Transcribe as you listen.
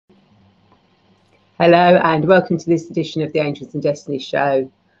Hello and welcome to this edition of the Angels and Destiny show.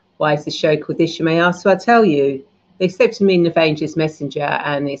 Why is the show called this, you may ask? So I'll tell you. The accepted meaning of angels messenger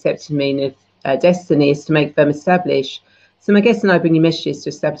and the accepted meaning of destiny is to make, firm, establish. So my guest and I bring you messages to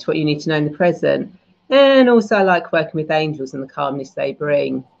establish what you need to know in the present. And also I like working with angels and the calmness they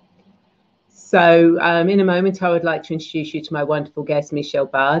bring. So in a moment I would like to introduce you to my wonderful guest, Michelle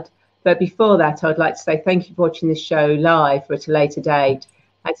Budd. But before that, I would like to say thank you for watching this show live or at a later date,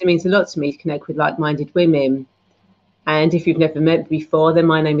 as it means a lot to me to connect with like-minded women. And if you've never met me before, then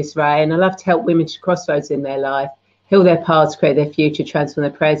my name is Ray, and I love to help women to crossroads in their life, heal their past, create their future, transform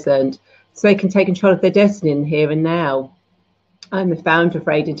their present, so they can take control of their destiny in the here and now. I'm the founder of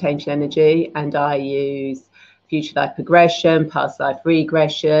Radiant Angel Energy, and I use future life progression, past life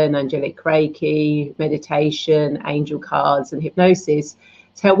regression, angelic Reiki, meditation, angel cards, and hypnosis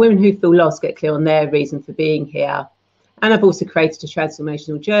to help women who feel lost get clear on their reason for being here. And I've also created a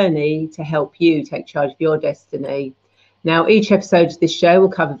transformational journey to help you take charge of your destiny. Now, each episode of this show will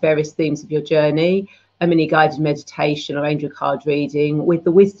cover various themes of your journey, a mini guided meditation or angel card reading with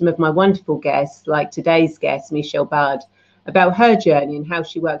the wisdom of my wonderful guests, like today's guest, Michelle Budd, about her journey and how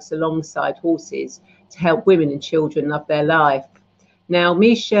she works alongside horses to help women and children love their life. Now,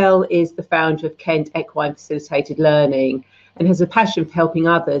 Michelle is the founder of Kent Equine Facilitated Learning and has a passion for helping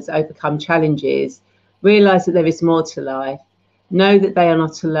others overcome challenges. Realise that there is more to life. Know that they are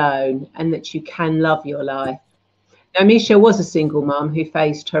not alone and that you can love your life. Now, Michelle was a single mum who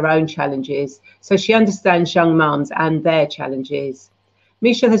faced her own challenges, so she understands young mums and their challenges.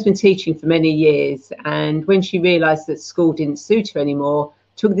 Michelle has been teaching for many years, and when she realised that school didn't suit her anymore,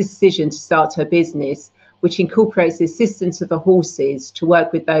 took the decision to start her business, which incorporates the assistance of the horses to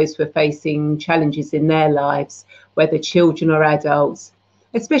work with those who are facing challenges in their lives, whether children or adults,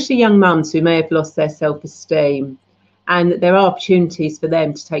 especially young mums who may have lost their self-esteem, and that there are opportunities for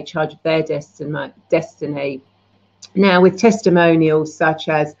them to take charge of their destiny. Now, with testimonials such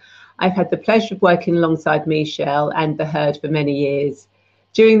as, I've had the pleasure of working alongside Michelle and the herd for many years.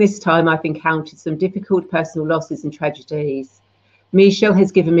 During this time, I've encountered some difficult personal losses and tragedies. Michelle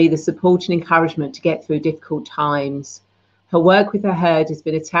has given me the support and encouragement to get through difficult times. Her work with her herd has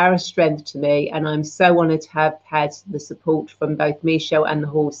been a tower of strength to me, and I'm so honoured to have had the support from both Michelle and the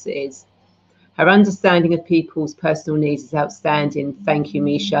horses. Her understanding of people's personal needs is outstanding. Thank you,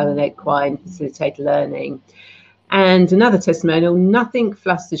 Michelle and Equine Facilitated Learning. And another testimonial, nothing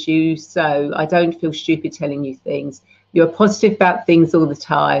flusters you, so I don't feel stupid telling you things. You're positive about things all the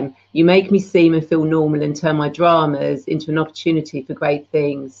time. You make me seem and feel normal and turn my dramas into an opportunity for great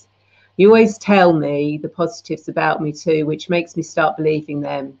things. You always tell me the positives about me too, which makes me start believing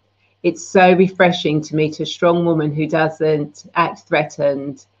them. It's so refreshing to meet a strong woman who doesn't act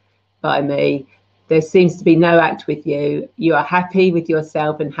threatened by me. There seems to be no act with you. You are happy with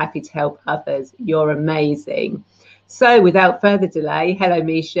yourself and happy to help others. You're amazing. So without further delay, hello,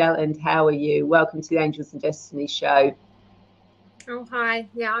 Michelle, and how are you? Welcome to the Angels and Destiny show. Oh, hi.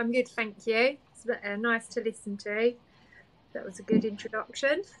 Yeah, I'm good, thank you. It's nice to listen to. That was a good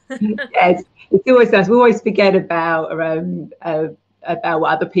introduction. Yes, it's always nice. We always forget about what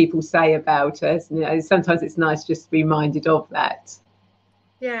other people say about us. You know, sometimes it's nice just to be reminded of that.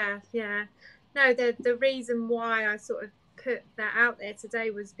 Yeah. No, the reason why I sort of put that out there today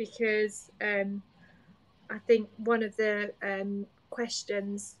was because I think one of the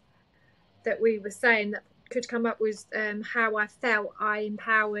questions that we were saying that could come up was how I felt I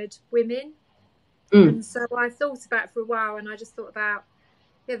empowered women. And so I thought about it for a while, and I just thought about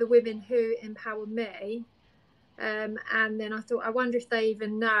the women who empower me. And then I thought, I wonder if they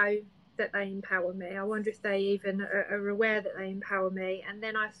even know that they empower me. I wonder if they even are aware that they empower me. And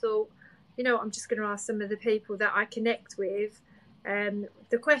then I thought, you know, I'm just going to ask some of the people that I connect with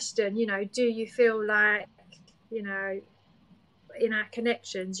the question, you know, do you feel like, you know, in our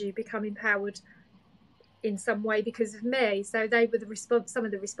connections, you become empowered in some way because of me? So they were some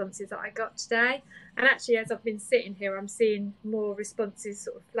of the responses that I got today. And actually, as I've been sitting here, I'm seeing more responses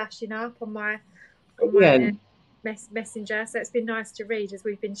sort of flashing up on my messenger. So it's been nice to read as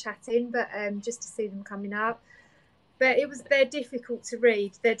we've been chatting, but just to see them coming up. But they're difficult to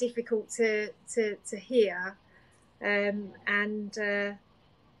read. They're difficult to hear.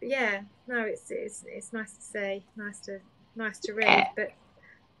 Yeah, no, it's nice to see, nice to read, but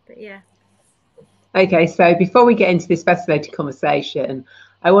yeah. Okay, so before we get into this fascinating conversation,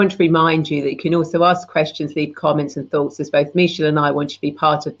 I want to remind you that you can also ask questions, leave comments and thoughts, as both Michelle and I want you to be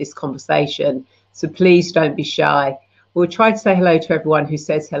part of this conversation. So please don't be shy. We'll try to say hello to everyone who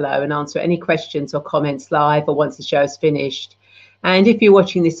says hello and answer any questions or comments live or once the show is finished. And if you're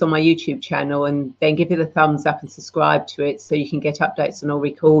watching this on my YouTube channel, and then give it a thumbs up and subscribe to it so you can get updates on all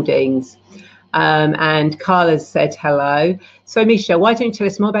recordings. And Carla said hello. So Misha, why don't you tell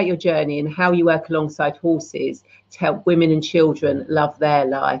us more about your journey and how you work alongside horses to help women and children love their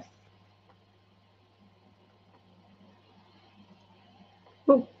life?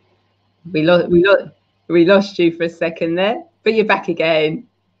 Oh, we lost you for a second there, but you're back again.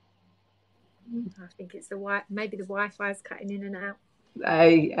 I think it's maybe the Wi-Fi is cutting in and out.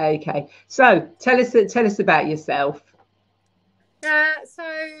 Okay, so tell us about yourself. So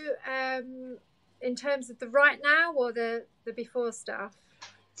in terms of the right now or the before stuff?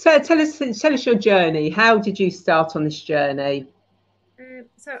 So tell us your journey. How did you start on this journey?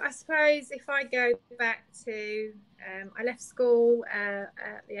 So I suppose if I go back to, I left school at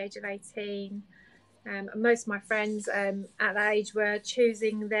the age of 18. Most of my friends at that age were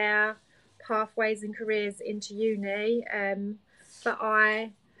choosing their pathways and careers into uni. But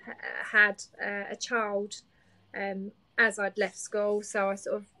I had a child as I'd left school. So I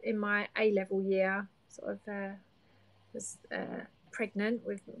sort of, in my A-level year, sort of was pregnant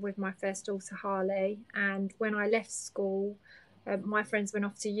with my first daughter, Harley. And when I left school, my friends went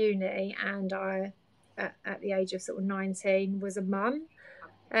off to uni, and I, at the age of sort of 19, was a mum.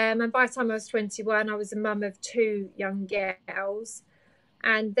 And by the time I was 21, I was a mum of 2 young girls,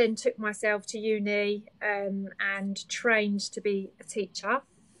 and then took myself to uni and trained to be a teacher.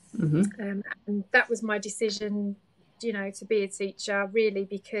 And that was my decision, to be a teacher, really,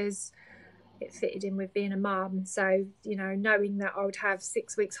 because it fitted in with being a mum. So, knowing that I would have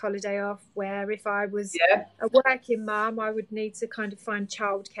 6 weeks holiday off, where if I was a working mum, I would need to kind of find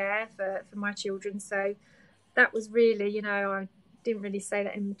childcare for my children. So that was really, I didn't really say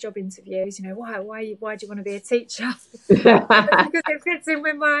that in job interviews, why do you want to be a teacher? Because it fits in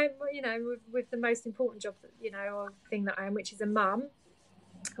with my, with the most important job, or thing that I am, which is a mum,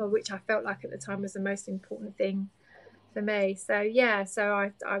 or which I felt like at the time was the most important thing for me. So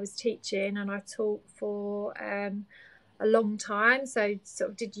I was teaching, and I taught for a long time. So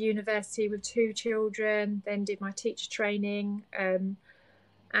sort of did university with 2 children, then did my teacher training,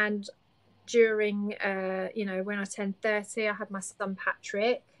 and during when I turned 30, I had my son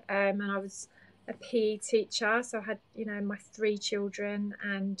Patrick, and I was a PE teacher. So I had my 3 children,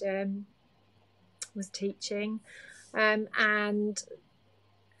 and was teaching, and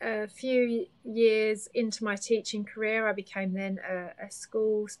a few years into my teaching career, I became then a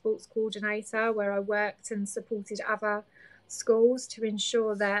school sports coordinator, where I worked and supported other schools to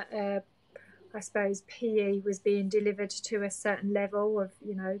ensure that I suppose PE was being delivered to a certain level of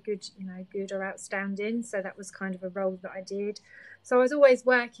good or outstanding. So that was kind of a role that I did. So I was always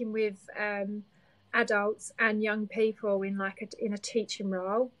working with adults and young people in a teaching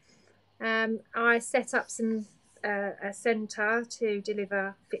role. I set up a centre to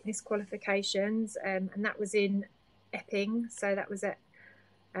deliver fitness qualifications, and that was in Epping. So that was at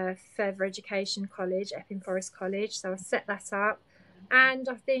Further Education College, Epping Forest College. So I set that up, and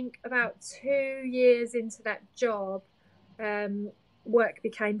I think about 2 years into that job, work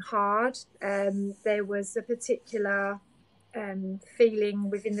became hard. There was a particular feeling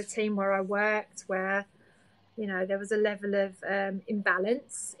within the team where I worked, where there was a level of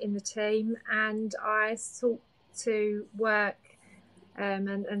imbalance in the team, and I sought to work and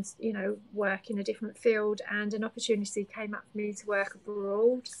work in a different field, and an opportunity came up for me to work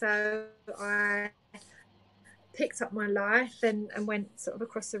abroad. So I picked up my life and went sort of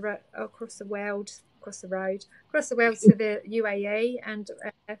across the world to the UAE, and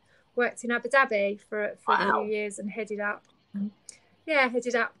worked in Abu Dhabi for a few years, and headed up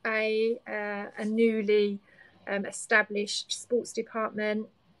a newly established sports department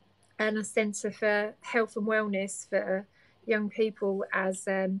and a centre for health and wellness for young people, as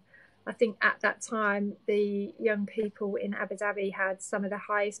I think at that time the young people in Abu Dhabi had some of the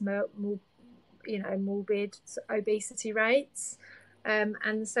highest morbid obesity rates,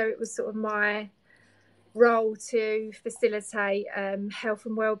 and so it was sort of my role to facilitate health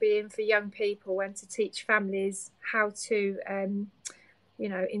and well-being for young people, and to teach families how to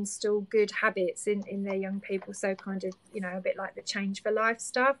instill good habits in their young people. So kind of a bit like the Change for Life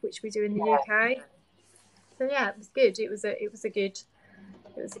stuff, which we do in the UK. So yeah, it was good. It was a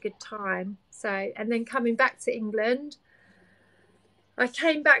good time. So, and then coming back to England, I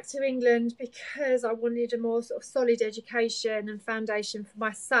came back to England because I wanted a more sort of solid education and foundation for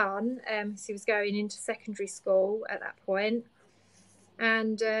my son. He was going into secondary school at that point,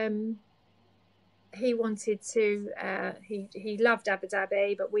 and he wanted to. He loved Abu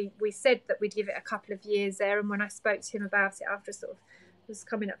Dhabi, but we said that we'd give it a couple of years there. And when I spoke to him about it after sort of, it was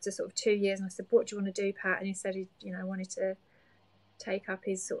coming up to sort of 2 years, and I said, "What do you want to do, Pat?" And he said he wanted to take up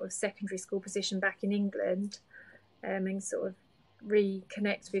his sort of secondary school position back in England, and sort of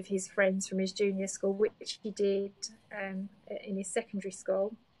reconnect with his friends from his junior school, which he did in his secondary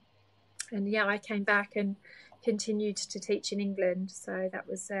school. And yeah, I came back and continued to teach in England. So that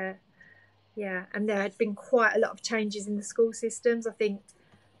was yeah, and there had been quite a lot of changes in the school systems. I think,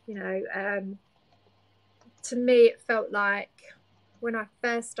 you know, to me it felt like when I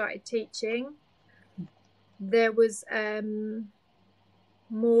first started teaching, there was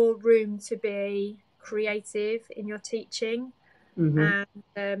more room to be creative in your teaching. Mm-hmm.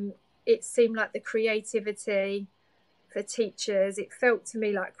 And it seemed like the creativity for teachers, it felt to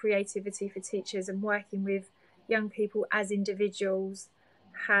me like creativity for teachers and working with young people as individuals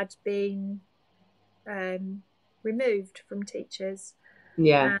had been removed from teachers.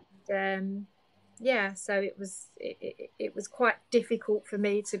 Yeah. And yeah, so it was quite difficult for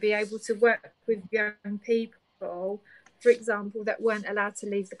me to be able to work with young people, for example, that weren't allowed to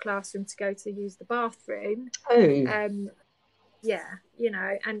leave the classroom to go to use the bathroom. Oh. Yeah, you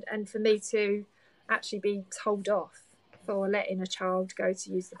know, and for me to actually be told off for letting a child go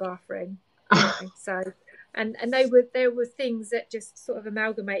to use the bathroom, you know. So and there were things that just sort of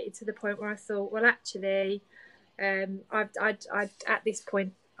amalgamated to the point where I thought, well, actually, I'd at this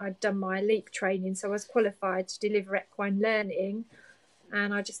point I'd done my LEAP training, so I was qualified to deliver equine learning,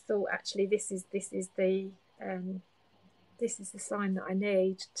 and I just thought, actually, this is the sign that I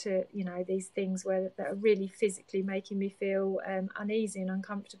need to, you know, these things that are really physically making me feel uneasy and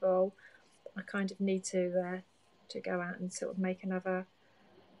uncomfortable. I kind of need to go out and sort of make another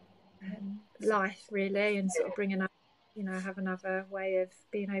life, really, and sort of bring another, you know, have another way of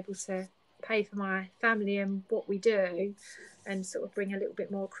being able to pay for my family and what we do, and sort of bring a little bit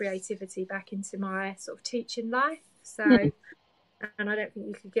more creativity back into my sort of teaching life. So, and I don't think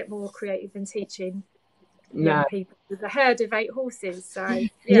you could get more creative than teaching young No. people with a herd of 8 horses. So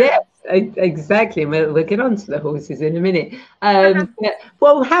Yeah, yeah. exactly. We'll get on to the horses in a minute. Yeah.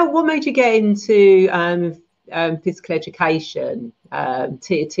 Well, what made you get into physical education,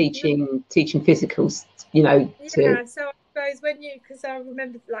 teaching physicals? You know, to Yeah, so I suppose because I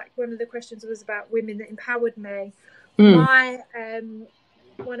remember like one of the questions was about women that empowered me. mm, My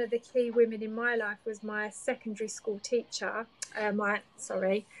one of the key women in my life was my secondary school teacher. My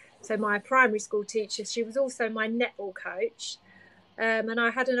primary school teacher. She was also my netball coach. And I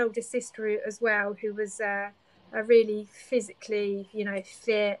had an older sister as well who was a really physically, you know,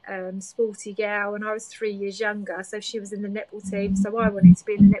 fit, sporty girl. And I was 3 years younger, so she was in the netball team. So I wanted to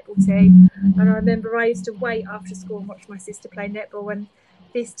be in the netball team. And I remember I used to wait after school and watch my sister play netball. And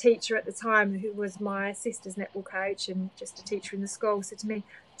this teacher at the time, who was my sister's netball coach and just a teacher in the school, said to me,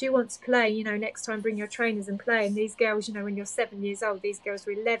 "Do you want to play? You know, next time bring your trainers and play." And these girls, you know, when you're 7 years old, these girls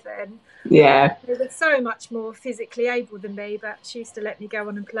were 11. yeah, They were so much more physically able than me, but she used to let me go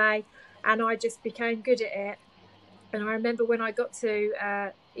on and play, and I just became good at it. And I remember when I got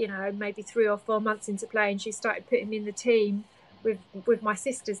to, you know, maybe 3 or 4 months into playing, she started putting me in the team with my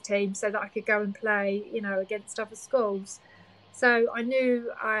sister's team so that I could go and play, you know, against other schools. So I knew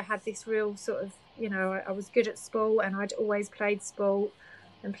I had this real sort of, you know, I was good at sport, and I'd always played sport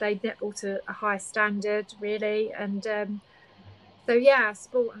and played netball to a high standard, really. And so yeah,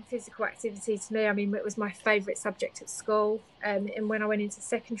 sport and physical activity to me, I mean, it was my favourite subject at school. And when I went into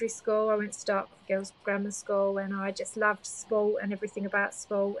secondary school, I went to Dartford Girls Grammar School, and I just loved sport and everything about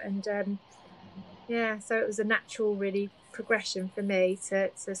sport. And yeah, so it was a natural, really, progression for me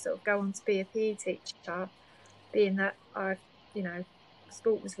to sort of go on to be a PE teacher, being that you know,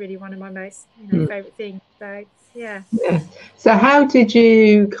 sport was really one of my most, you know, favourite things. So yeah. yeah. So how did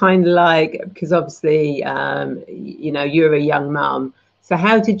you kind of like? Because obviously, you know, you're a young mum. So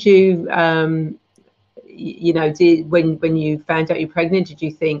how did you? You know, when you found out you're pregnant, did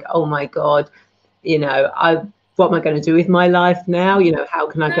you think, oh my God, you know, what am I going to do with my life now? You know, how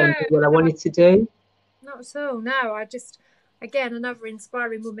can I go and do No, what I wanted to do? not at all. No, I just, again, another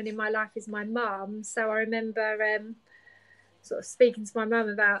inspiring woman in my life is my mum. So I remember sort of speaking to my mum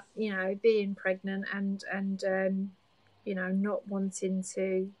about, you know, being pregnant and you know, not wanting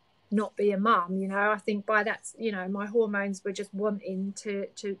to not be a mum. You know, I think by that, you know, my hormones were just wanting to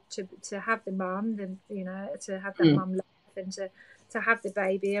have the mum, and you know, to have that mum life and to have the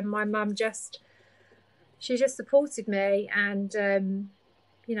baby. And my mum she just supported me, and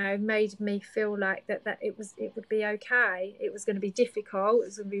you know, made me feel like that it would be okay. It was going to be difficult, it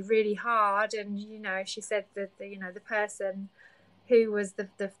was going to be really hard. And you know, she said that you know, the person who was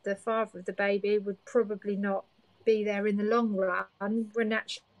the father of the baby would probably not be there in the long run, when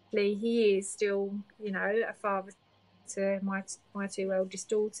actually he is still, you know, a father to my 2 eldest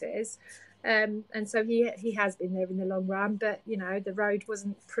daughters. And so he has been there in the long run, but you know, the road was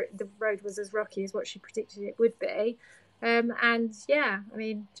as rocky as what she predicted it would be. And yeah, I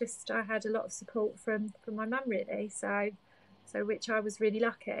mean, just I had a lot of support from my mum, really. So which I was really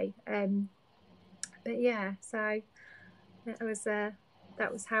lucky. But yeah, so that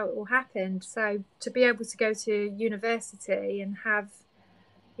was how it all happened. So to be able to go to university and have,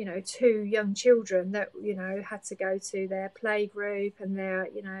 you know, two young children that, you know, had to go to their play group and their,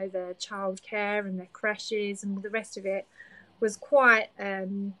 you know, their childcare and their creches and the rest of it was quite,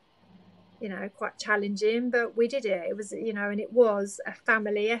 you know, quite challenging, but we did it. It was, you know, and it was a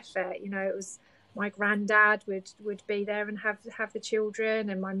family effort. You know, it was my granddad would be there and have the children,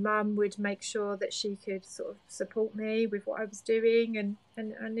 and my mum would make sure that she could sort of support me with what I was doing, and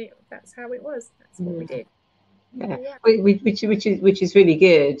that's how it was. That's what we did. Yeah, Yeah. which is really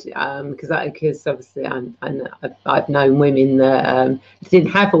good, because obviously I've known women that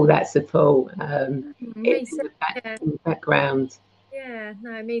didn't have all that support Me too. Yeah. in the background. Yeah.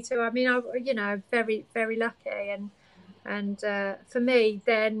 No, me too. I mean, I, you know, very very lucky, and for me,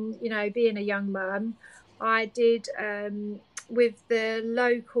 then, you know, being a young mum, I did, with the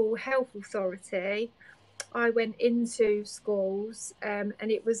local health authority. I went into schools, and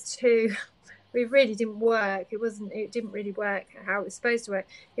it was to it really didn't work. It didn't really work how it was supposed to work.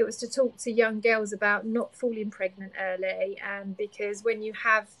 It was to talk to young girls about not falling pregnant early, and because when you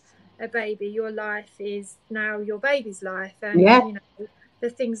have a baby, your life is now your baby's life, and Yeah, you know, the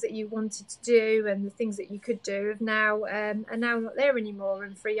things that you wanted to do and the things that you could do have now, are now not there anymore.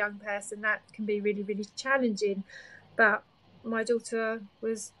 And for a young person, that can be really really challenging. But my daughter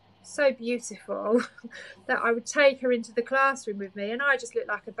was so beautiful that I would take her into the classroom with me, and I just looked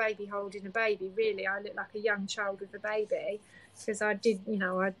like a baby holding a baby. Really, I looked like a young child with a baby, because I did, you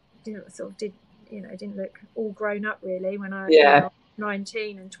know, I didn't sort of did, you know, didn't look all grown up really when I, you yeah, know,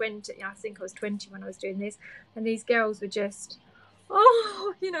 19 and 20. I think I was 20 when I was doing this, and these girls were just,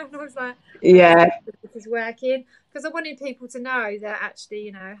 oh, you know, and I was like, I just yeah, this is working, because I wanted people to know that actually,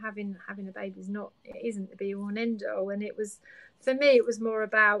 you know, having a baby is not, it isn't the be all and end all. And it was, for me, it was more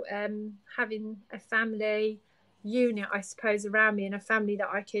about, having a family unit, I suppose, around me, and a family that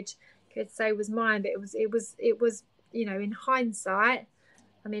I could say was mine. But it was, you know, in hindsight,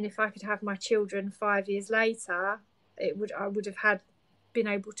 I mean, if I could have my children 5 years later, I would have had been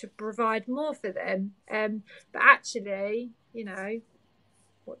able to provide more for them. But actually, you know,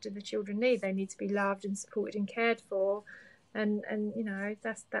 what do the children need? They need to be loved and supported and cared for, and you know,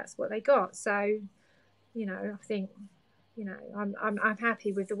 that's what they got. So, you know, I think, you know, I'm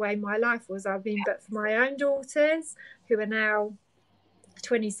happy with the way my life was. I mean, but for my own daughters, who are now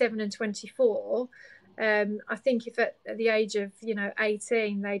 27 and 24, I think if at the age of, you know,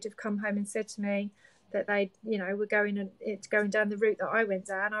 18, they'd have come home and said to me that they, you know, were going down the route that I went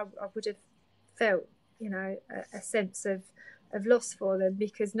down, I would have felt, you know, a sense of loss for them,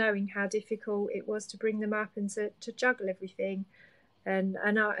 because knowing how difficult it was to bring them up and to juggle everything, and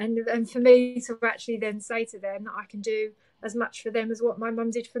for me to actually then say to them that I can do as much for them as what my mum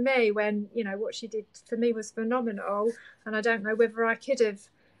did for me, when, you know, what she did for me was phenomenal, and I don't know whether I could have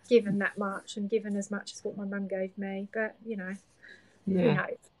given that much and given as much as what my mum gave me. But, you know, who yeah.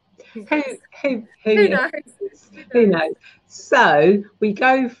 knows? Who Who knows? who Who who knows? Who who knows? knows? So we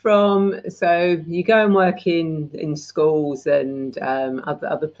go from, so you go and work in schools and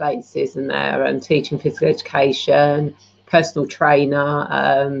other places, and there and teaching physical education, personal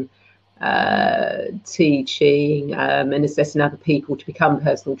trainer, teaching and assessing other people to become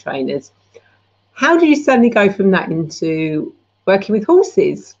personal trainers. How do you suddenly go from that into working with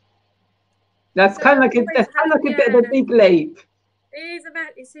horses? That's So I've always that's had, kind of like a bit of yeah, a big leap.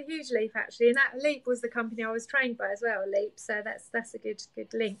 it's a huge leap actually, and that Leap was the company I was trained by as well, Leap. So that's a good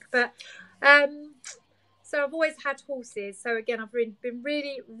link. But, so I've always had horses. So again, I've been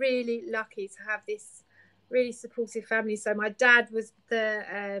really really lucky to have this really supportive family. So my dad was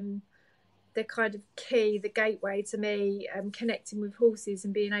the kind of key, the gateway to me, connecting with horses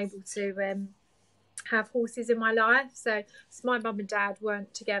and being able to, have horses in my life. So my mum and dad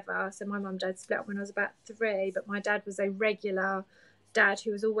weren't together. So my mum and dad split up when I was about 3, but my dad was a regular dad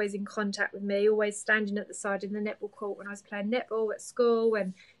who was always in contact with me, always standing at the side in the netball court when I was playing netball at school,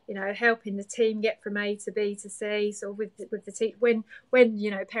 and, you know, helping the team get from A to B to C, sort of with the team when, you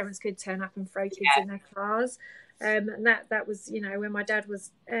know, parents could turn up and throw kids in their cars. And that was, you know, when my dad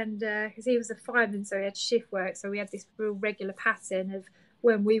was, and because he was a fireman, so he had shift work, so we had this real regular pattern of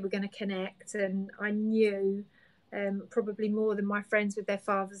when we were going to connect. And I knew, probably more than my friends with their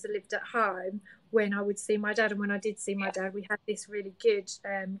fathers that lived at home, when I would see my dad. And when I did see my dad, we had this really good,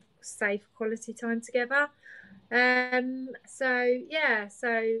 safe quality time together. So yeah,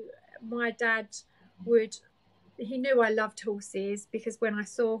 so my dad would he knew I loved horses, because when I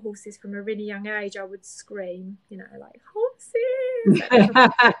saw horses from a really young age, I would scream, you know, like, horses,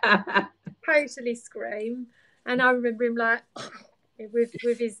 totally scream. And I remember him like with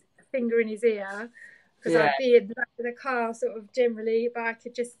his finger in his ear, because Yeah. I'd be in the back of the car sort of generally, but I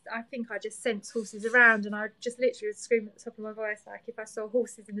think I just sense horses around, and I just literally would scream at the top of my voice, like if I saw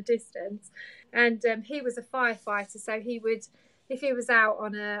horses in the distance. And he was a firefighter, so he would, if he was out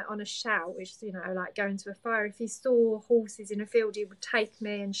on a shout, which is, you know, like going to a fire, if he saw horses in a field, he would take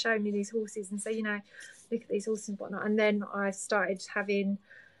me and show me these horses and say, you know, look at these horses and whatnot. And then I started having,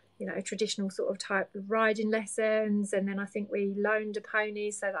 you know, traditional sort of type of riding lessons, and then I think we loaned a pony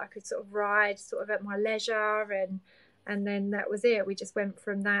so that I could sort of ride sort of at my leisure, and then that was it. We just went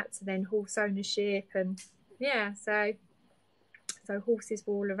from that to then horse ownership, and yeah, so horses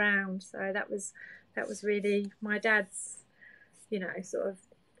were all around. So that was really my dad's, you know, sort of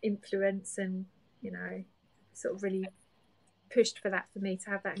influence, and, you know, sort of really pushed for that, for me to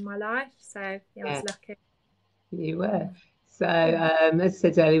have that in my life. So yeah, I was lucky. You were. So as I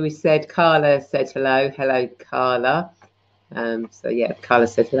said earlier, we said Carla said hello. Hello, Carla. So yeah, Carla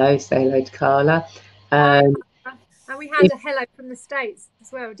said hello. Say hello to Carla. And we had a hello from the States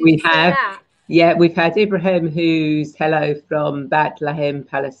as well. Did you see that? Yeah, we've had Ibrahim, who's hello from Bethlehem,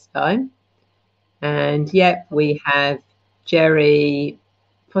 Palestine. And yep, we have Jerry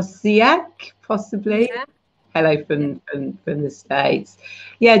Posiak, possibly. Yeah. Hello from the States.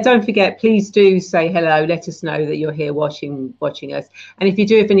 Yeah, don't forget, please do say hello. Let us know that you're here watching us. And if you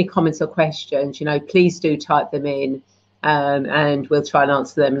do have any comments or questions, you know, please do type them in, and we'll try and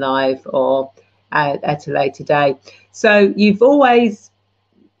answer them live or at a later date. So you've always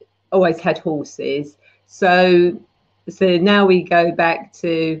had horses. So now we go back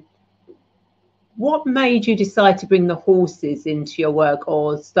to, what made you decide to bring the horses into your work,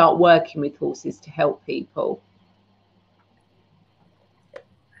 or start working with horses to help people?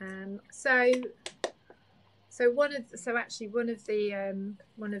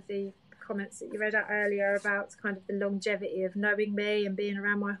 One of the comments that you read out earlier about kind of the longevity of knowing me and being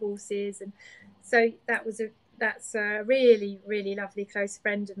around my horses, and so that's a really, really lovely close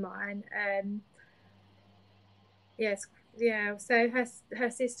friend of mine. Yes, yeah. So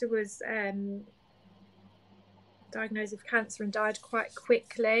her sister was diagnosed with cancer and died quite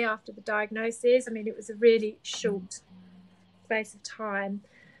quickly after the diagnosis. I mean, it was a really short space of time,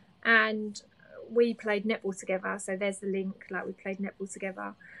 and we played netball together. So there's the link, like we played netball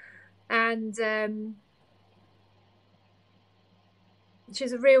together, and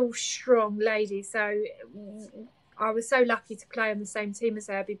she's a real strong lady. So I was so lucky to play on the same team as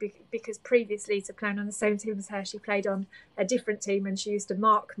her, because previously to playing on the same team as her, she played on a different team, and she used to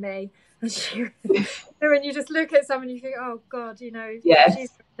mark me. And when you just look at someone, you think, oh God, you know, she's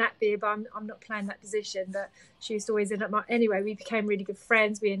that big, but I'm not playing that position. But she used to always end up anyway. We became really good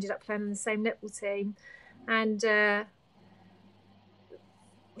friends. We ended up playing on the same netball team, and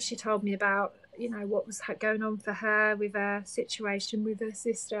she told me about, you know, what was going on for her with her situation with her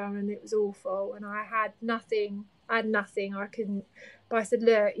sister, and it was awful. And I had nothing. I couldn't. But I said,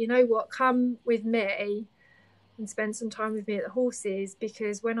 look, you know what? Come with me and spend some time with me at the horses,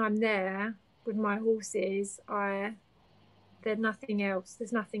 because when I'm there with my horses, there's nothing else.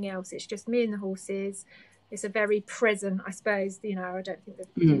 It's just me and the horses. It's a very present, I suppose, you know, I don't think that,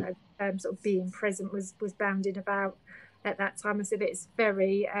 you know, sort of being present was bounded about at that time. I said it's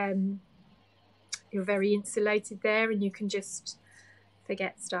very, you're very insulated there, and you can just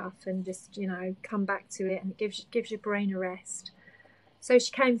forget stuff and just, you know, come back to it, and it gives your brain a rest. So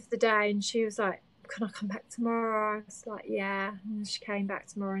she came for the day, and she was like, can I come back tomorrow? I was like, yeah. And she came back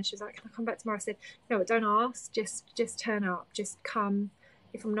tomorrow, and she was like, can I come back tomorrow? I said, no, don't ask, just turn up, just come.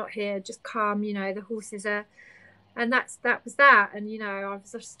 If I'm not here, just come, you know, the horses are. And that was that. And, you know, I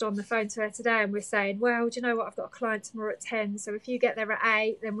was just on the phone to her today, and we're saying, well, do you know what, I've got a client tomorrow at 10, so if you get there at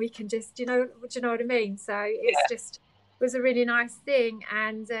 8, then we can just, do you know what I mean? So it's just, it was a really nice thing.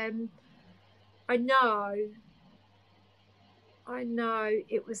 And I know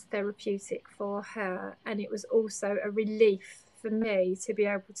it was therapeutic for her, and it was also a relief for me to be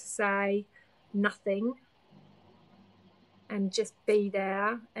able to say nothing and just be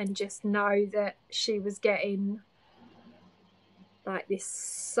there, and just know that she was getting like this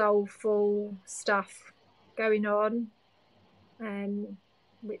soulful stuff going on, and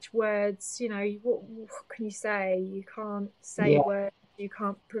which words, you know, what can you say? You can't say words, you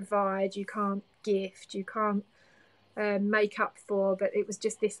can't provide, you can't gift, you can't make up for. But it was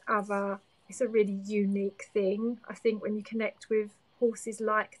just this other, it's a really unique thing, I think, when you connect with horses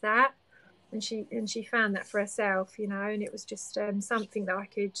like that. And she found that for herself, you know, and it was just something that I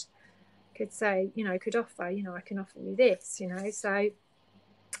could could say, you know, could offer, you know, I can offer you this, you know. So,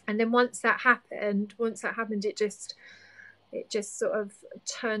 and then once that happened, it just sort of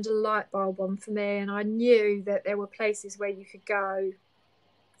turned a light bulb on for me, and I knew that there were places where you could go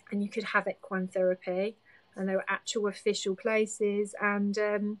and you could have equine therapy, and there were actual official places. And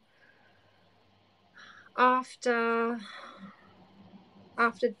after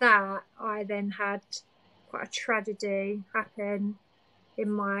that, I then had quite a tragedy happen in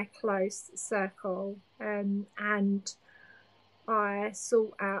my close circle, and I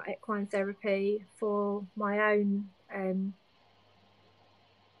sought out equine therapy for my own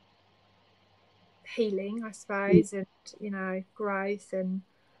healing, I suppose, and, you know, growth and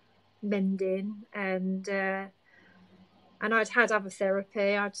mending. And I'd had other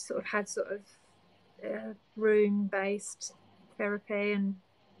therapy. I'd sort of had room-based therapy, and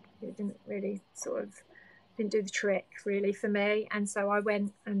it didn't really didn't do the trick really for me. And so I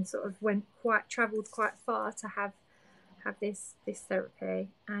went and travelled quite far to have this therapy,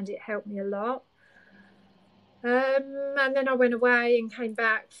 and it helped me a lot. And then I went away and came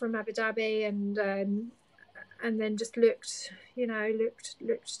back from Abu Dhabi, and then just looked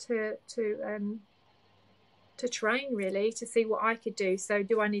to train, really, to see what I could do. So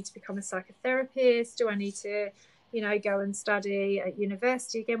do I need to become a psychotherapist? Do I need to, you know, go and study at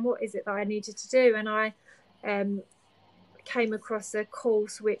university again? What is it that I needed to do? And I came across a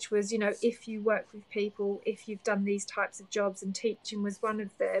course which was, you know, if you work with people, if you've done these types of jobs, and teaching was one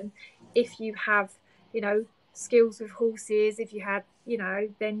of them, if you have, you know, skills with horses, if you had, you know,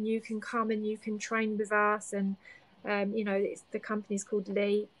 then you can come and you can train with us. And you know, the company's called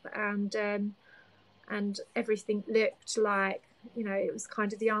Leap, and everything looked like, you know, it was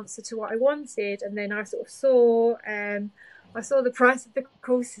kind of the answer to what I wanted. And then I sort of saw the price of the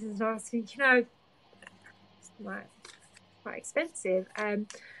courses, and I was thinking, you know, it's quite expensive. And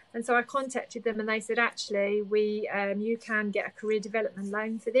so I contacted them, and they said, actually, you can get a career development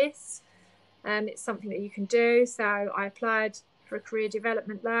loan for this. It's something that you can do. So I applied for a career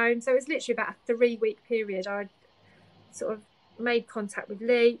development loan. So it was literally about a 3-week period. I sort of made contact with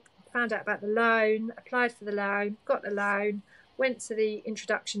Leap, found out about the loan, applied for the loan, got the loan, went to the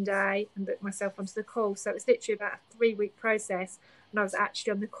introduction day and booked myself onto the course. So it was literally about a 3-week process, and I was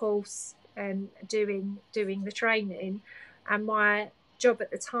actually on the course and doing the training. And my job at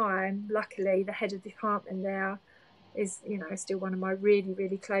the time, luckily, the head of the department there is, you know, still one of my really,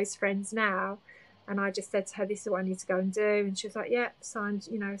 really close friends now. And I just said to her, this is what I need to go and do. And she was like, yeah, signed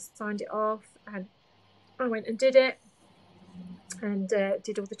it off. And I went and did it, and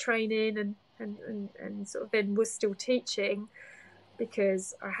did all the training, and sort of then was still teaching,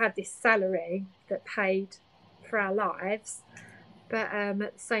 because I had this salary that paid for our lives. But at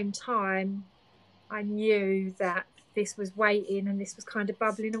the same time, I knew that this was waiting, and this was kind of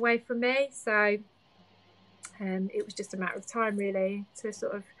bubbling away from me. So it was just a matter of time, really, to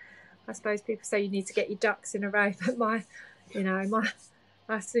sort of, I suppose people say you need to get your ducks in a row, but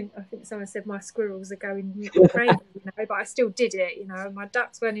I think someone said my squirrels are going crazy, you know, but I still did it, you know. My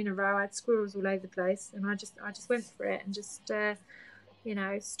ducks weren't in a row. I had squirrels all over the place, and I just went for it, and just you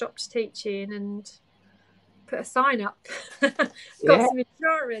know, stopped teaching and put a sign up, got some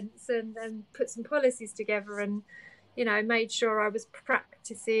insurance, and put some policies together, and, you know, made sure I was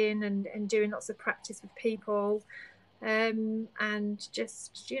practicing and doing lots of practice with people, and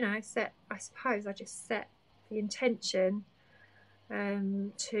just, you know, I suppose I just set the intention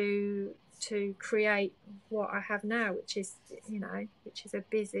to create what I have now, which is a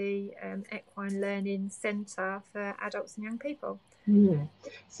busy equine learning centre for adults and young people. Yeah.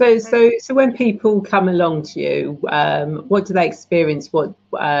 So when people come along to you, what do they experience? What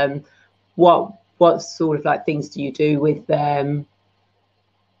sort of like things do you do with them?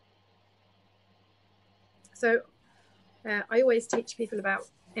 So I always teach people about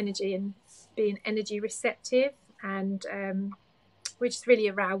energy and being energy receptive, and which is really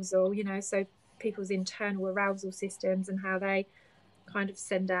arousal, you know, so people's internal arousal systems and how they kind of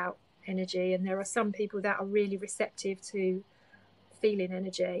send out energy. And there are some people that are really receptive to feeling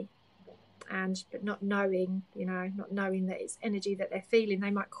energy, but not knowing that it's energy that they're feeling.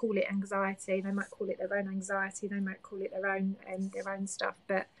 They might call it anxiety, they might call it their own anxiety, they might call it their own stuff.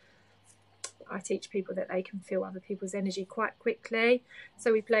 But I teach people that they can feel other people's energy quite quickly.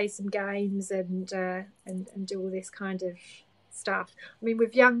 So we play some games and do all this kind of stuff. I mean,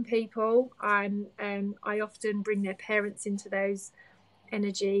 with young people, I often bring their parents into those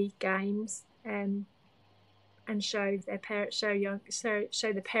energy games, and show the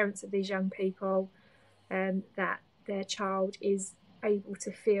parents of these young people that their child is able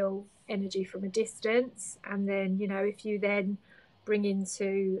to feel energy from a distance. And then, you know, if you then bring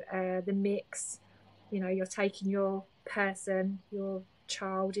into the mix. You know, you're taking your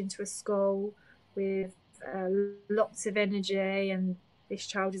child into a school with lots of energy, and this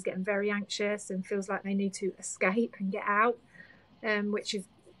child is getting very anxious and feels like they need to escape and get out, which is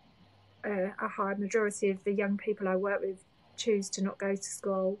a high majority of the young people I work with choose to not go to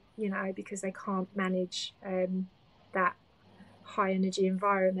school, you know, because they can't manage that high energy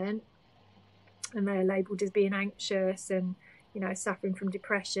environment, and they're labelled as being anxious and, you know, suffering from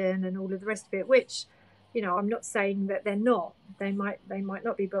depression and all of the rest of it, which, you know, I'm not saying that they're not, they might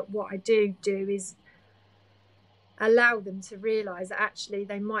not be, but what I do is allow them to realize that actually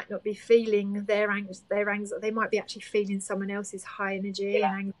they might not be feeling their anxiety, they might be actually feeling someone else's high energy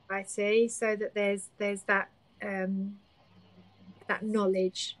and anxiety, so that there's that that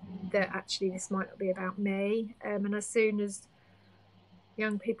knowledge that actually this might not be about me. And as soon as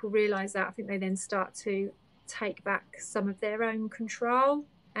young people realize that, I think they then start to take back some of their own control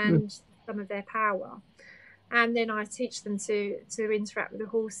and some of their power. And then I teach them to interact with the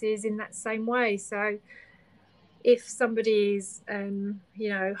horses in that same way. So if somebody is, you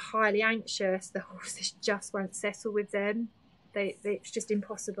know, highly anxious, the horses just won't settle with them. It's just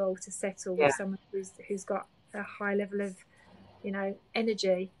impossible to settle with someone who's got a high level of, you know,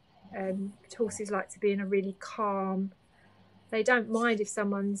 energy. Horses like to be in a really calm. They don't mind if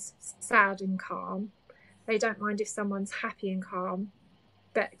someone's sad and calm. They don't mind if someone's happy and calm.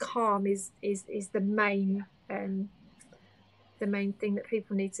 But calm is the main thing that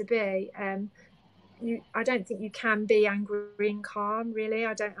people need to be. I don't think you can be angry and calm, really.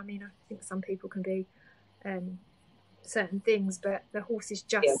 I think some people can be certain things, but the horses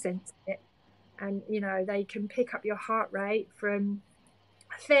just sense it. And, you know, they can pick up your heart rate from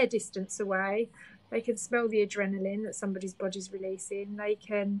a fair distance away. They can smell the adrenaline that somebody's body's releasing. They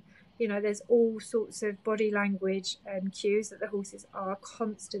can, you know, there's all sorts of body language cues that the horses are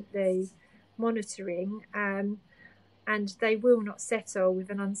constantly monitoring. And they will not settle with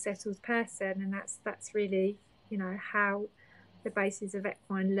an unsettled person, and that's really, you know, how the basis of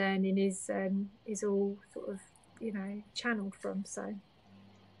equine learning is all sort of, you know, channeled from. So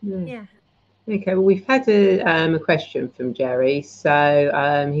yeah. Okay, well, we've had a question from Jerry.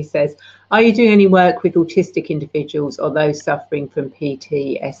 So he says, are you doing any work with autistic individuals or those suffering from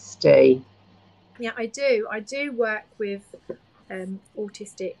PTSD? Yeah, I do work with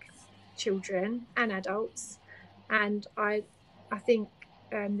autistic children and adults, and I think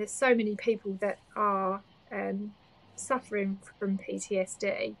there's so many people that are suffering from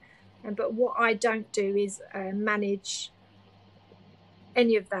PTSD, but what I don't do is manage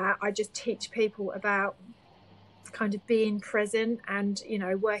any of that. I just teach people about kind of being present and, you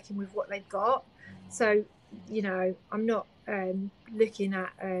know, working with what they've got. So, you know, I'm not looking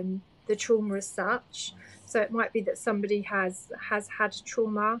at the trauma as such. So it might be that somebody has had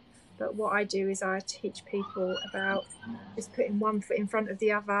trauma, but what I do is I teach people about just putting one foot in front of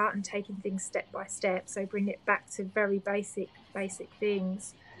the other and taking things step by step. So bring it back to very basic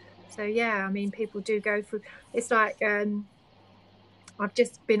things. So yeah, I mean, people do go through. It's like I've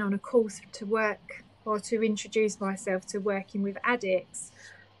just been on a course to work or to introduce myself to working with addicts.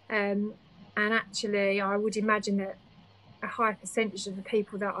 And actually, I would imagine that a high percentage of the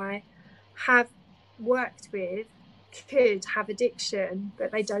people that I have worked with could have addiction, but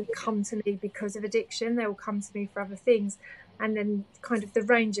they don't come to me because of addiction. They will come to me for other things. And then kind of the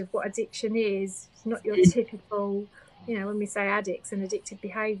range of what addiction is not your typical, you know, when we say addicts and addictive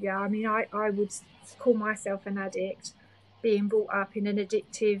behaviour, I mean, I would call myself an addict, being brought up in an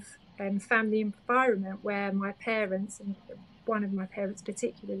addictive family environment where my parents, and one of my parents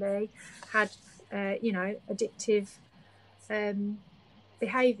particularly, had, you know, addictive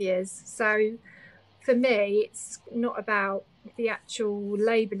behaviours. So for me, it's not about the actual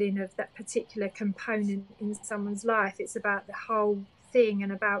labelling of that particular component in someone's life. It's about the whole thing,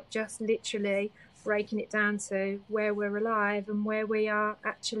 and about just literally breaking it down to where we're alive and where we are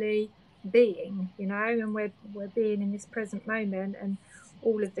actually being, you know, and we're being in this present moment, and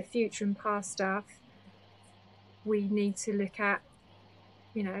all of the future and past stuff we need to look at,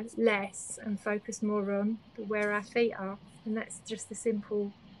 you know, less and focus more on where our feet are. And that's just the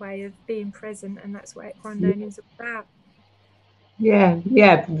simple way of being present, and that's what equine learning is all about.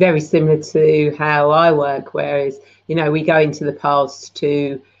 Yeah, very similar to how I work, whereas, you know, we go into the past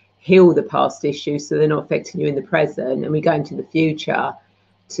to heal the past issues so they're not affecting you in the present, and we go into the future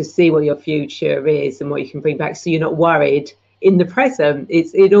to see what your future is and what you can bring back, so you're not worried in the present.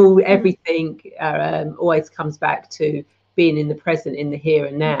 Everything always comes back to being in the present, in the here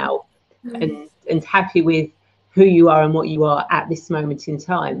and now, and happy with who you are and what you are at this moment in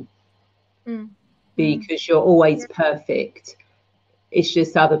time, because you're always perfect. It's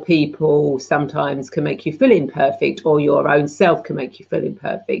just other people sometimes can make you feel imperfect, or your own self can make you feel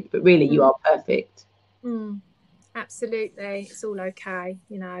imperfect, but really you are perfect. Absolutely, it's all okay.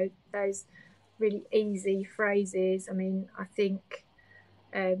 You know, those really easy phrases. I mean, I think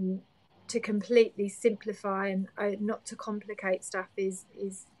to completely simplify and not to complicate stuff is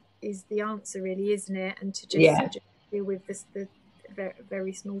the answer, really, isn't it? And to just deal with the very,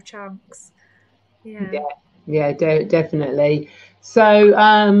 very small chunks. Yeah, definitely. So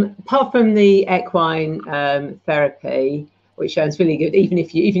apart from the equine therapy, which sounds really good, even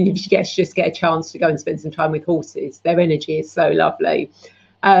if you just get a chance to go and spend some time with horses, their energy is so lovely.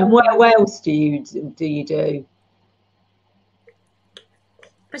 What else do you do?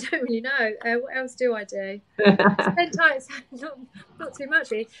 I don't really know. What else do I do? Spend time, not too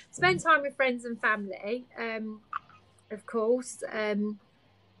much really. Spend time with friends and family, of course. You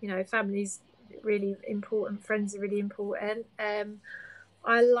know, family's really important. Friends are really important.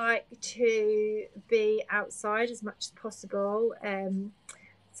 I like to be outside as much as possible.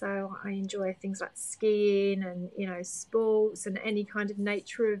 So I enjoy things like skiing and, you know, sports and any kind of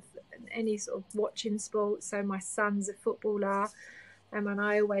nature of any sort of watching sports. So my son's a footballer. And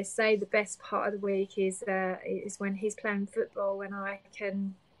I always say the best part of the week is when he's playing football, when I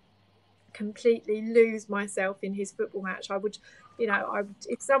can completely lose myself in his football match. I would, you know,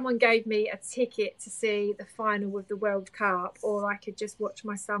 if someone gave me a ticket to see the final of the World Cup, or I could just watch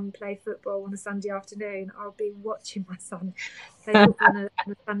my son play football on a Sunday afternoon, I'll be watching my son play football on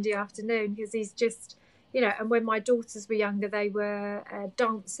a Sunday afternoon, because he's just, you know. And when my daughters were younger, they were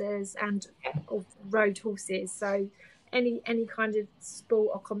dancers and rode horses. So any kind of sport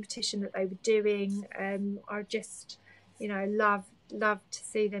or competition that they were doing, I just, you know, love to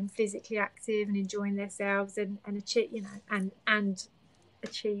see them physically active and enjoying themselves and achieve, you know, and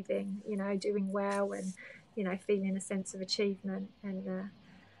achieving, you know, doing well, and, you know, feeling a sense of achievement. And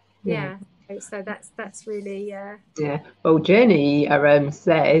so that's really Well, Jenny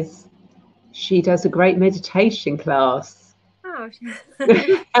says she does a great meditation class. Oh.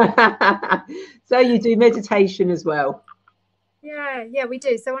 So you do meditation as well? Yeah, we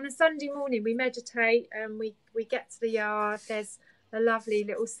do. So on a Sunday morning we meditate, and we get to the yard. There's a lovely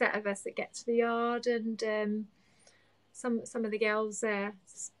little set of us that get to the yard, and some of the girls there,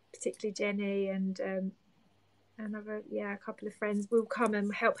 particularly Jenny and another, a couple of friends, will come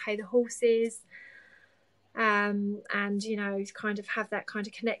and help hay the horses, and, you know, kind of have that kind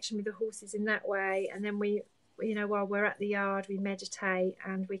of connection with the horses in that way. And then we, you know, while we're at the yard, we meditate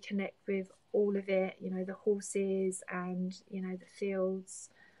and we connect with all of it, you know, the horses and, you know, the fields,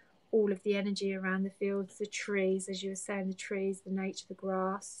 all of the energy around the fields, the trees, as you were saying, the trees, the nature, the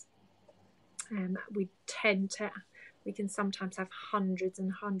grass. We can sometimes have hundreds and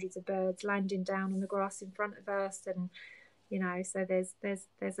hundreds of birds landing down on the grass in front of us, and, you know, so there's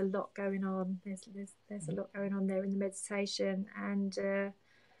a lot going on. There's a lot going on there in the meditation, and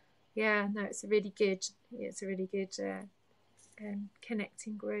it's a really good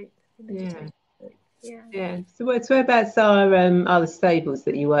connecting group. So whereabouts are the stables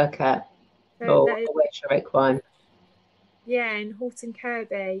that you work at, or where's your equine? In Horton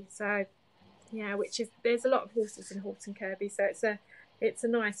Kirby. So there's a lot of horses in Horton Kirby, so it's a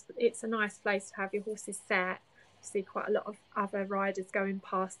nice place to have your horses set. You see quite a lot of other riders going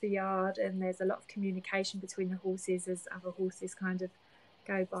past the yard, and there's a lot of communication between the horses as other horses kind of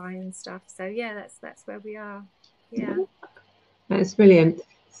go by and stuff. So that's where we are. That's brilliant.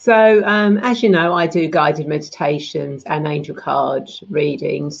 So as you know, I do guided meditations and angel card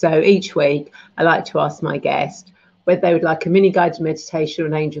readings. So each week I like to ask my guest whether they would like a mini guided meditation or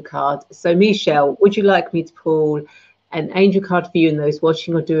an angel card. So Michelle, would you like me to pull an angel card for you and those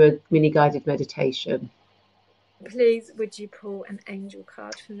watching, or do a mini guided meditation? Please, would you pull an angel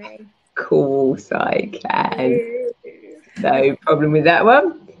card for me? Of course I can. No problem with that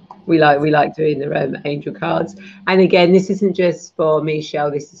one. We like doing the angel cards. And again, this isn't just for Michelle,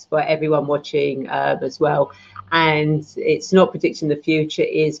 this is for everyone watching as well. And it's not predicting the future,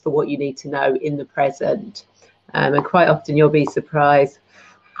 it is for what you need to know in the present. And quite often you'll be surprised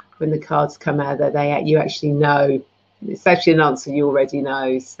when the cards come out that you actually know. It's actually an answer you already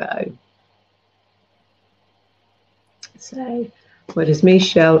know. So what does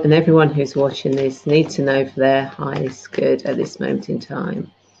Michelle and everyone who's watching this need to know for their highest good at this moment in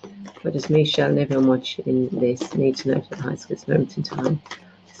time? What does Michelle and everyone watching this need to know for the highest good at this moment in time?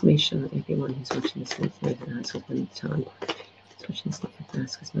 Does Michelle and everyone who's watching this need to know for the highest good moment in time? Who's watching this need for the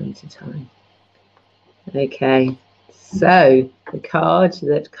highest good moment in time? Okay, so the card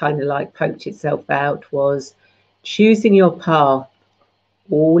that kind of like poked itself out was choosing your path.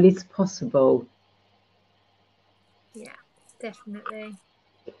 All is possible. definitely.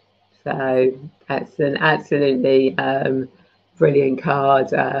 So that's an absolutely brilliant card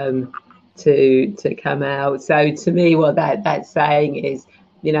to come out. So to me, what that's saying is,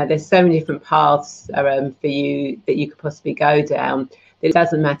 you know, there's so many different paths for you that you could possibly go down. It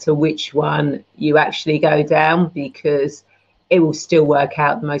doesn't matter which one you actually go down, because it will still work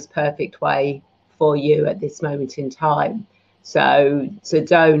out the most perfect way for you at this moment in time. So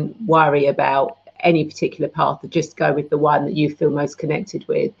don't worry about any particular path, just go with the one that you feel most connected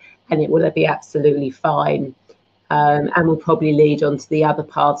with, and it will be absolutely fine. And will probably lead on to the other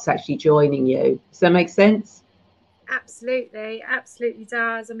paths actually joining you. Does that make sense? Absolutely, absolutely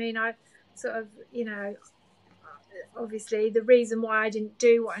does. I mean, I sort of, you know, obviously the reason why I didn't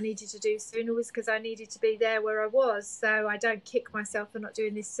do what I needed to do sooner was because I needed to be there where I was. So I don't kick myself for not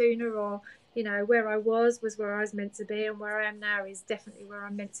doing this sooner, or, you know, where I was where I was meant to be, and where I am now is definitely where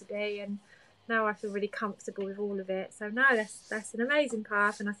I'm meant to be. And now I feel really comfortable with all of it. So no, that's an amazing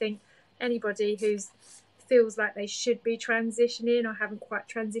path. And I think anybody who's feels like they should be transitioning or haven't quite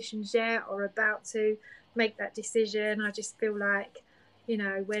transitioned yet, or about to make that decision, I just feel like, you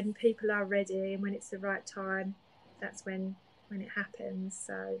know, when people are ready and when it's the right time, that's when it happens.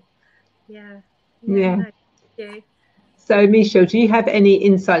 So yeah. Yeah. No, thank you. So Michelle, do you have any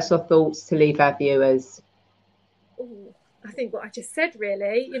insights or thoughts to leave our viewers? Oh, I think what I just said,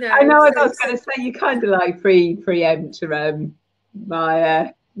 really, you know. I know, as I was going to say, you kind of like preempt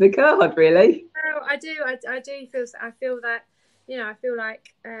my the card, really. No, I do. I do feel. I feel that, you know, I feel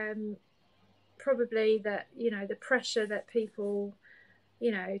like probably that, you know, the pressure that people,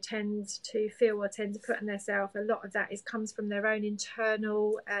 you know, tend to feel or tend to put on themselves, a lot of that comes from their own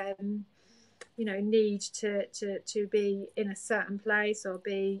internal you know, need to be in a certain place, or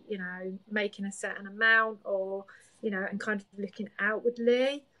be, you know, making a certain amount, or, you know, and kind of looking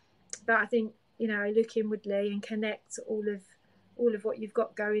outwardly. But I think, you know, look inwardly and connect all of what you've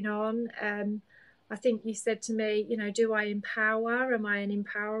got going on. I think you said to me, you know, do I empower? Am I an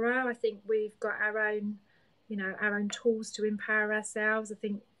empowerer? I think we've got our own, you know, our own tools to empower ourselves. I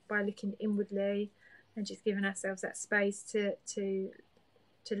think by looking inwardly and just giving ourselves that space to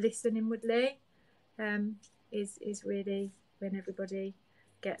listen inwardly is really when everybody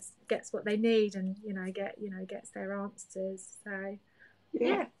gets what they need, and, you know, gets their answers. So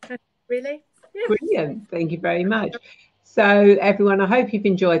yeah, really. Yeah. Brilliant. Thank you very much. So everyone, I hope you've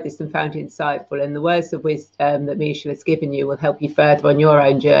enjoyed this and found it insightful, and the words of wisdom that Michelle has given you will help you further on your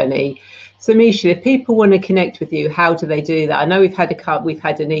own journey. So Michelle, if people want to connect with you, how do they do that? I know we've had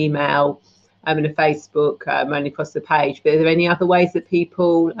an email and a Facebook running across the page, but are there any other ways that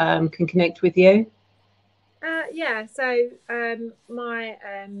people can connect with you? Yeah, so my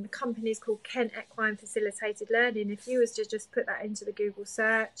company is called Kent Equine Facilitated Learning. If you was to just put that into the Google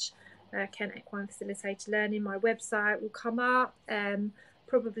search, Kent Equine Facilitated Learning, my website will come up,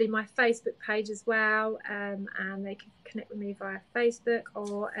 probably my Facebook page as well, and they can connect with me via Facebook,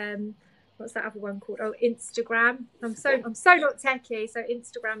 or what's that other one called? Oh, Instagram. I'm so not techie, so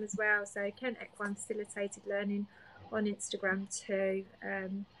Instagram as well. So Kent Equine Facilitated Learning on Instagram too.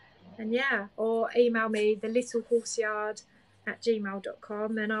 And yeah, or email me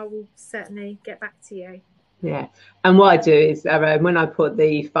thelittlehorsyard@gmail.com, and I will certainly get back to you. Yeah, and what I do is when I put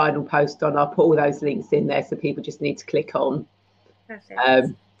the final post on, I'll put all those links in there, so people just need to click on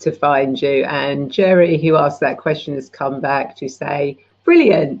to find you. And Jerry, who asked that question, has come back to say,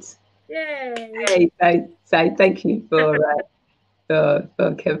 brilliant. Yay! So thank you for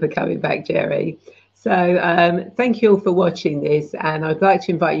coming back, Jerry. So thank you all for watching this, and I'd like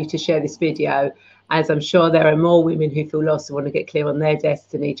to invite you to share this video, as I'm sure there are more women who feel lost and want to get clear on their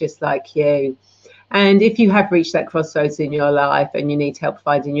destiny, just like you. And if you have reached that crossroads in your life and you need help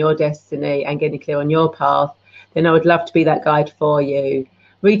finding your destiny and getting clear on your path, then I would love to be that guide for you.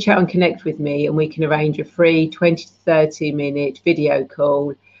 Reach out and connect with me, and we can arrange a free 20 to 30-minute video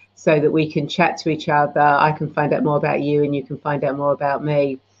call so that we can chat to each other. I can find out more about you and you can find out more about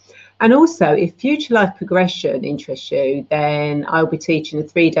me. And also, if future life progression interests you, then I'll be teaching a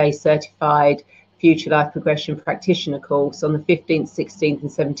 3-day certified future life progression practitioner course on the 15th, 16th and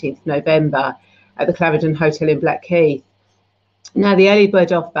 17th of November at the Clarendon Hotel in Blackheath. Now, the early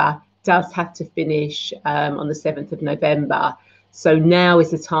bird offer does have to finish on the 7th of November. So now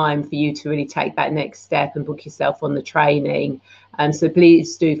is the time for you to really take that next step and book yourself on the training. So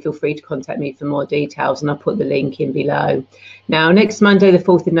please do feel free to contact me for more details, and I'll put the link in below. Now, next Monday, the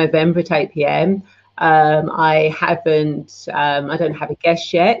 4th of November at 8 p.m, I don't have a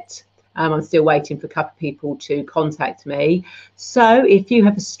guest yet. I'm still waiting for a couple of people to contact me. So if you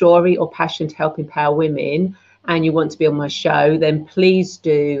have a story or passion to help empower women and you want to be on my show, then please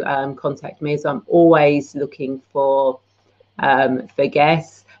do contact me, as I'm always looking for for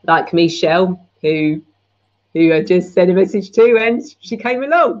guests like Michelle, who I just sent a message to, and she came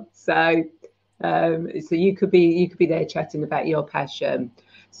along. So so you could be there chatting about your passion.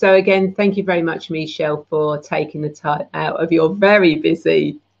 So again, thank you very much, Michelle, for taking the time out of your very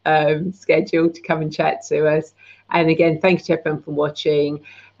busy schedule to come and chat to us. And again, thanks to everyone for watching.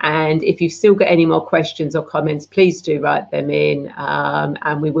 And if you've still got any more questions or comments, please do write them in,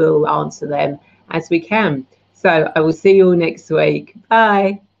 and we will answer them as we can. So I will see you all next week.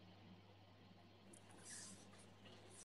 Bye.